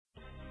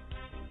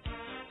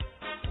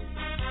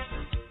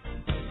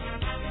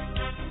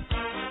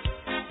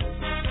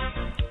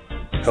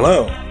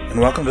Hello, and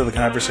welcome to the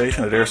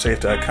conversation at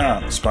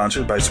airsafe.com,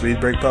 sponsored by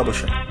Speedbreak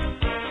Publishing.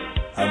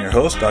 I'm your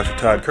host, Dr.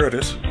 Todd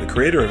Curtis, the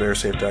creator of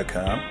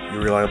airsafe.com,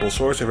 your reliable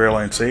source of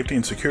airline safety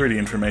and security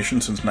information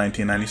since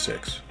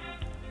 1996.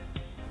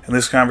 In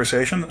this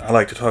conversation, I'd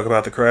like to talk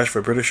about the crash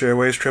for British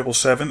Airways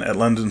 777 at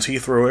London's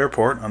Heathrow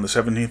Airport on the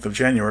 17th of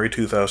January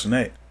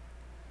 2008.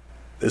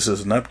 This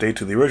is an update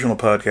to the original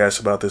podcast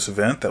about this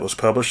event that was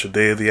published the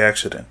day of the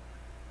accident.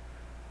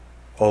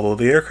 Although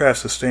the aircraft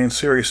sustained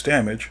serious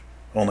damage,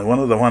 only one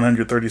of the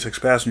 136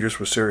 passengers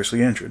was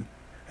seriously injured,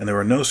 and there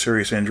were no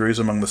serious injuries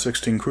among the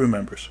 16 crew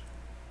members.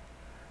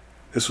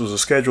 This was a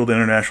scheduled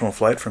international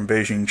flight from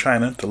Beijing,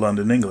 China to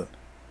London, England.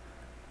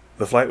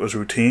 The flight was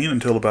routine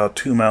until about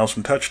 2 miles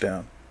from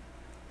touchdown.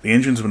 The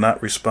engines would not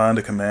respond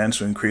to commands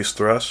to increase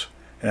thrust,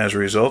 and as a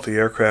result the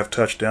aircraft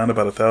touched down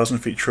about 1,000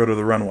 feet short of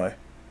the runway.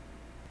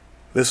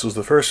 This was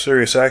the first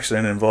serious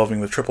accident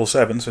involving the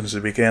 777 since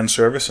it began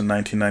service in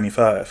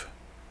 1995.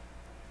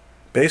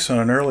 Based on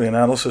an early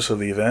analysis of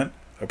the event,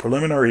 a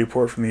preliminary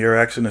report from the Air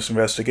Accidents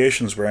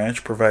Investigations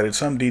Branch provided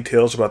some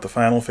details about the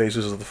final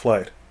phases of the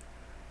flight.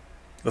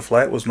 The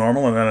flight was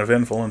normal and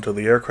uneventful until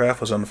the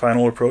aircraft was on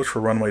final approach for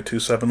runway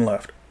 27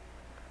 left.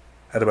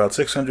 At about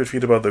 600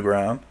 feet above the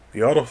ground,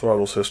 the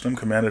autothrottle system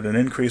commanded an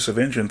increase of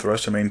engine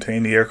thrust to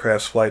maintain the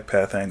aircraft's flight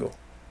path angle.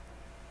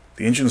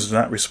 The engines did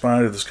not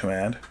respond to this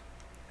command,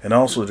 and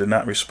also did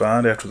not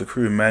respond after the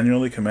crew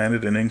manually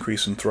commanded an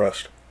increase in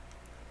thrust.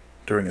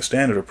 During a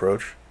standard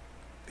approach,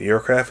 the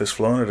aircraft is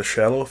flown at a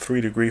shallow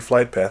 3-degree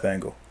flight path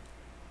angle.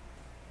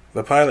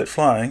 The pilot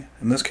flying,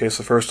 in this case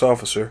the first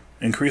officer,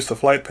 increased the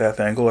flight path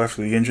angle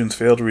after the engines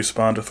failed to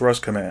respond to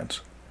thrust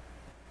commands.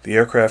 The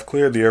aircraft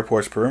cleared the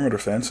airport's perimeter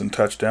fence and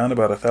touched down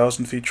about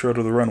 1,000 feet short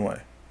of the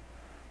runway.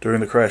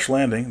 During the crash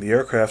landing, the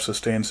aircraft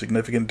sustained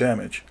significant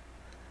damage,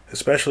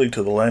 especially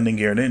to the landing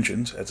gear and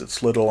engines as it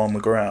slid along the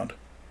ground.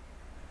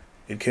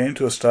 It came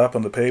to a stop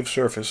on the paved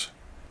surface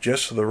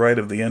just to the right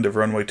of the end of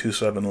runway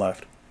 27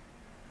 left.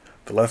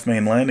 The left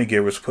main landing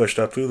gear was pushed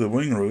up through the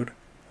wing root,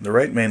 and the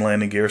right main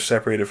landing gear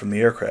separated from the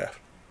aircraft.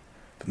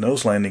 The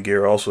nose landing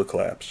gear also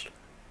collapsed.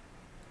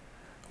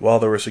 While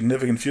there were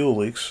significant fuel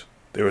leaks,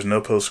 there was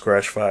no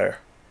post-crash fire.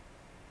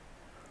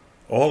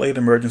 All 8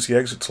 emergency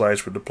exit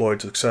slides were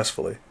deployed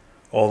successfully,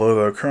 although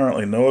there are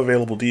currently no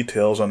available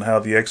details on how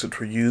the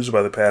exits were used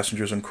by the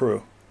passengers and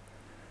crew.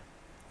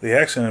 The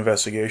accident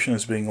investigation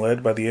is being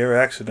led by the Air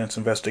Accidents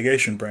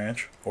Investigation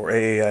Branch, or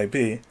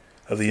AAIB,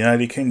 of the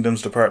United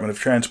Kingdom's Department of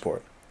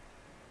Transport.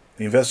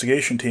 The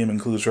investigation team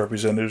includes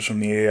representatives from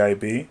the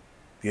AAIB,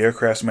 the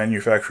aircraft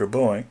manufacturer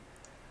Boeing,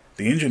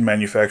 the engine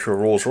manufacturer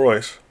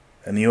Rolls-Royce,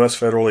 and the U.S.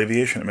 Federal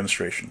Aviation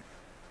Administration.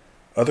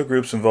 Other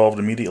groups involved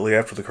immediately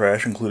after the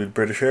crash included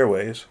British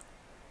Airways,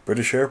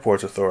 British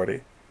Airports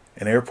Authority,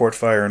 and Airport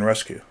Fire and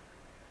Rescue.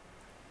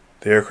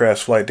 The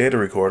aircraft's flight data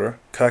recorder,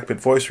 cockpit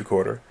voice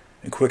recorder,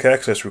 and quick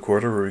access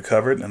recorder were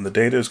recovered, and the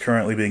data is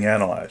currently being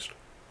analyzed.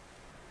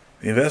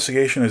 The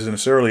investigation is in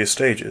its earliest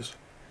stages,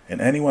 and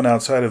anyone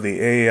outside of the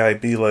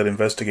AAIB-led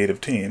investigative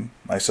team,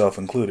 myself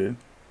included,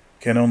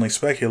 can only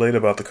speculate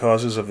about the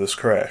causes of this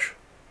crash.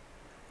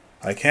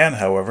 I can,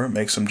 however,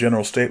 make some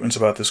general statements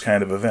about this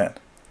kind of event.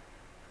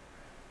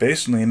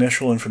 Based on the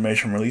initial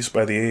information released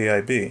by the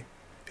AAIB,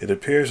 it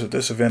appears that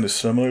this event is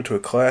similar to a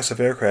class of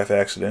aircraft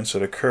accidents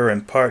that occur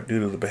in part due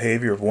to the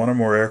behavior of one or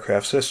more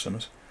aircraft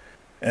systems,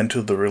 and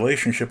to the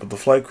relationship of the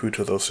flight crew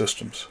to those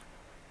systems.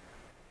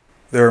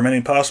 There are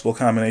many possible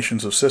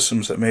combinations of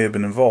systems that may have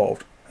been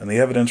involved, and the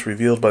evidence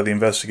revealed by the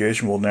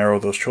investigation will narrow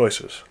those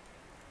choices.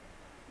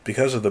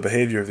 Because of the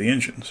behavior of the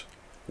engines,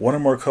 one or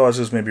more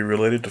causes may be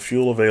related to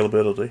fuel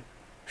availability,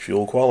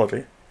 fuel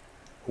quality,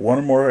 one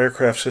or more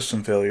aircraft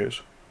system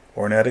failures,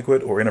 or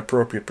inadequate or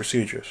inappropriate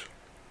procedures.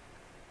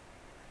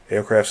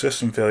 Aircraft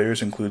system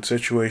failures include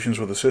situations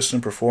where the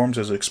system performs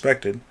as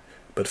expected,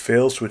 but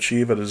fails to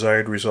achieve a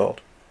desired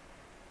result.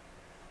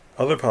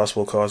 Other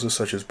possible causes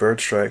such as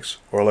bird strikes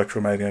or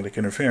electromagnetic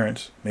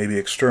interference may be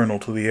external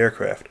to the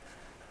aircraft.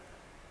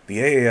 The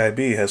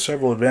AAIB has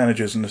several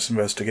advantages in this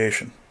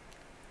investigation.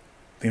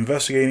 The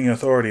investigating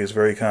authority is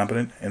very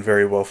competent and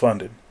very well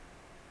funded.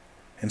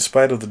 In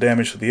spite of the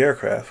damage to the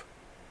aircraft,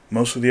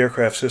 most of the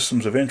aircraft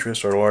systems of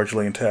interest are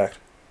largely intact.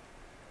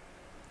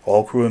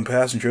 All crew and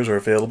passengers are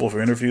available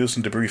for interviews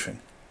and debriefing.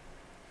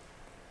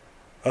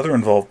 Other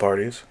involved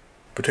parties,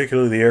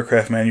 particularly the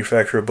aircraft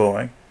manufacturer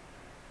Boeing,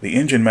 the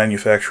engine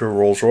manufacturer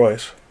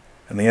Rolls-Royce,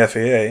 and the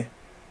FAA,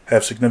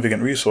 have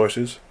significant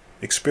resources,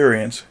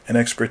 experience, and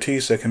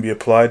expertise that can be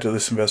applied to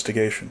this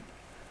investigation.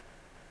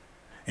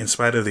 In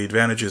spite of the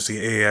advantages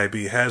the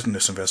AAIB has in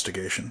this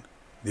investigation,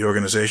 the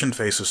organization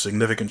faces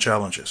significant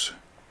challenges.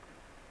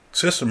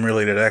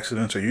 System-related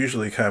accidents are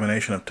usually a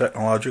combination of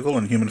technological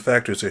and human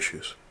factors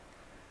issues.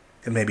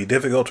 It may be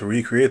difficult to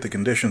recreate the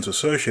conditions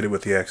associated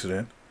with the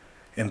accident,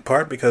 in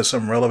part because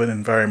some relevant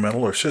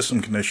environmental or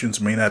system conditions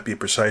may not be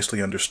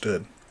precisely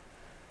understood.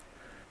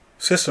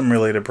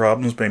 System-related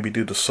problems may be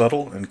due to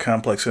subtle and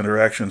complex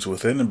interactions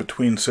within and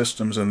between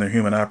systems and their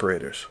human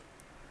operators.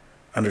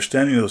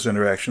 Understanding those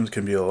interactions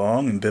can be a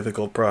long and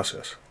difficult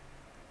process.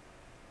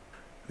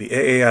 The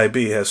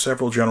AAIB has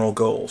several general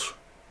goals.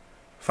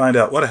 Find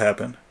out what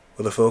happened,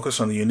 with a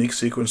focus on the unique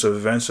sequence of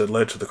events that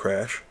led to the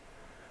crash.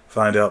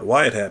 Find out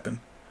why it happened,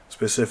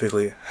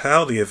 specifically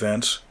how the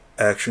events,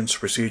 actions,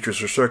 procedures,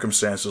 or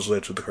circumstances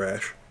led to the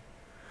crash.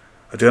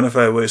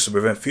 Identify ways to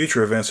prevent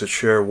future events that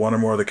share one or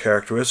more of the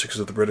characteristics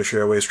of the British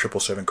Airways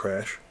 777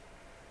 crash.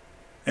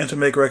 And to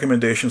make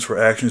recommendations for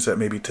actions that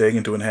may be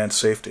taken to enhance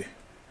safety.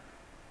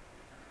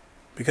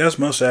 Because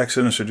most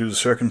accidents are due to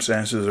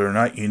circumstances that are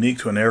not unique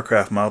to an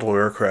aircraft model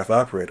or aircraft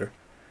operator,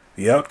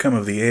 the outcome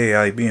of the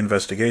AAIB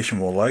investigation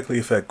will likely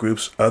affect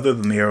groups other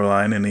than the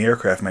airline and the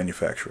aircraft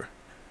manufacturer.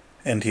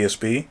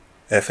 NTSB,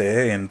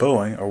 FAA, and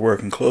Boeing are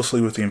working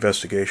closely with the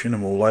investigation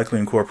and will likely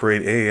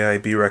incorporate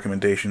AAIB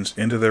recommendations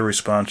into their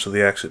response to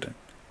the accident.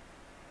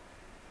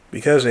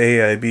 Because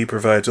AAIB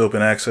provides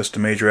open access to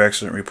major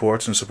accident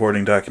reports and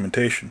supporting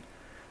documentation,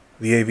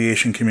 the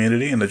aviation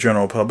community and the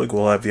general public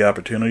will have the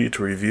opportunity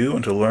to review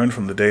and to learn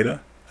from the data,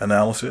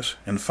 analysis,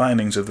 and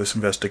findings of this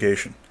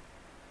investigation.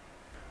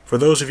 For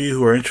those of you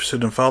who are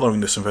interested in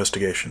following this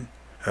investigation,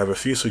 I have a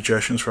few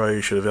suggestions for how you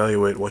should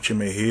evaluate what you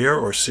may hear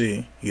or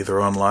see, either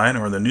online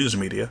or in the news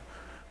media,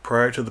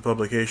 prior to the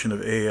publication of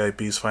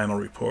AAIB's final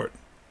report.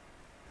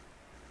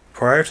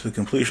 Prior to the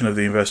completion of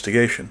the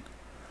investigation,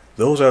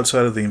 those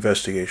outside of the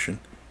investigation,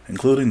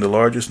 including the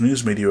largest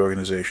news media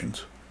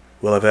organizations,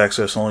 will have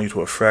access only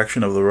to a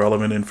fraction of the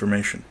relevant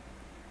information.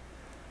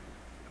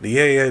 The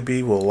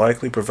AAIB will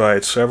likely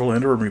provide several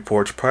interim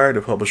reports prior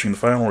to publishing the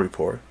final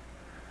report,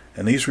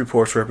 and these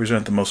reports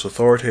represent the most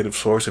authoritative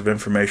source of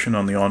information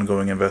on the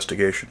ongoing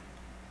investigation.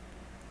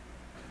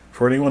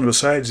 For anyone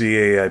besides the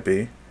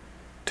AAIB,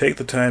 take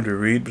the time to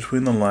read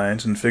between the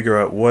lines and figure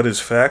out what is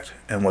fact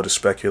and what is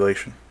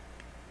speculation.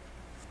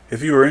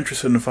 If you are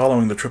interested in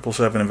following the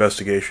 777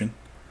 investigation,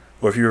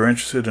 or if you are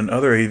interested in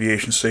other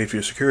aviation safety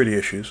or security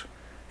issues,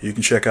 you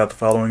can check out the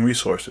following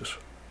resources.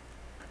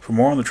 For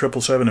more on the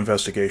 777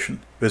 investigation,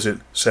 visit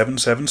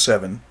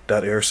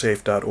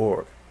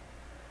 777.airsafe.org.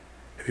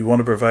 If you want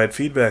to provide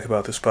feedback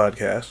about this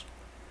podcast,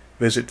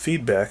 visit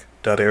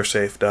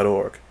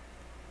feedback.airsafe.org.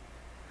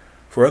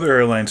 For other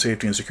airline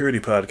safety and security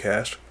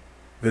podcasts,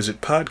 visit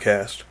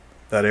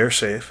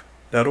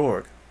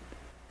podcast.airsafe.org.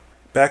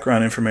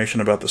 Background information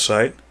about the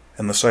site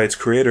and the site's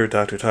creator,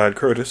 Dr. Todd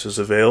Curtis, is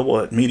available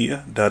at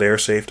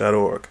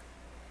media.airsafe.org.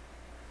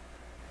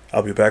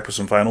 I'll be back with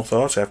some final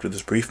thoughts after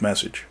this brief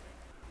message.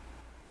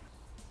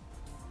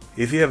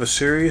 If you have a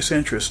serious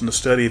interest in the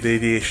study of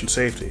aviation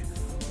safety,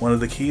 one of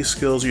the key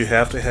skills you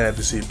have to have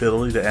is the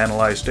ability to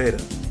analyze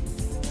data.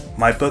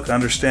 My book,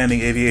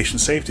 Understanding Aviation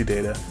Safety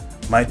Data,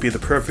 might be the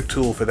perfect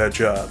tool for that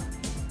job.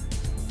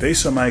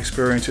 Based on my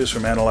experiences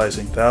from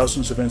analyzing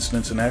thousands of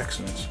incidents and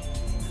accidents,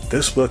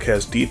 this book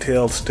has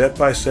detailed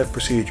step-by-step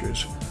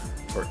procedures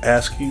for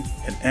asking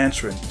and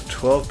answering the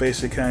 12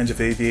 basic kinds of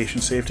aviation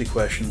safety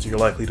questions you're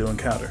likely to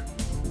encounter.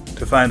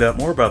 To find out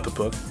more about the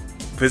book,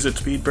 visit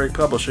Speedbreak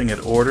Publishing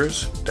at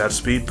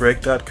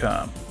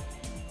orders.speedbreak.com.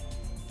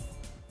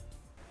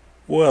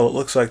 Well, it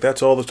looks like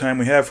that's all the time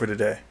we have for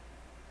today.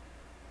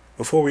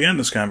 Before we end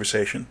this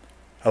conversation,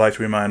 I'd like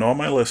to remind all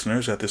my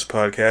listeners that this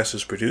podcast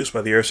is produced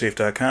by the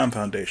AirSafe.com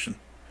Foundation,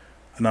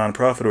 a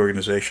nonprofit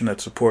organization that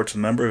supports a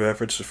number of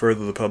efforts to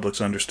further the public's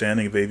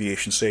understanding of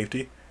aviation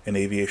safety and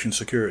aviation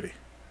security.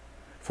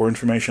 For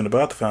information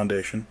about the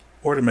foundation,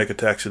 or to make a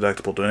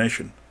tax-deductible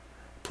donation,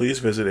 please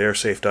visit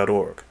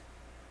airsafe.org.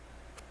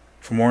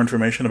 For more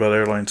information about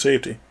airline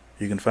safety,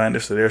 you can find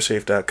us at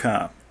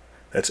airsafe.com.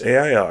 That's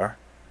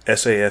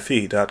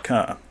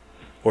AIRSAFE.com,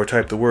 or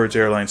type the words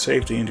airline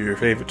safety into your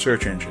favorite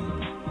search engine.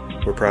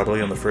 We're probably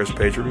on the first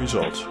page of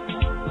results.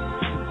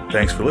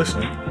 Thanks for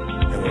listening,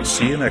 and we'll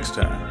see you next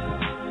time.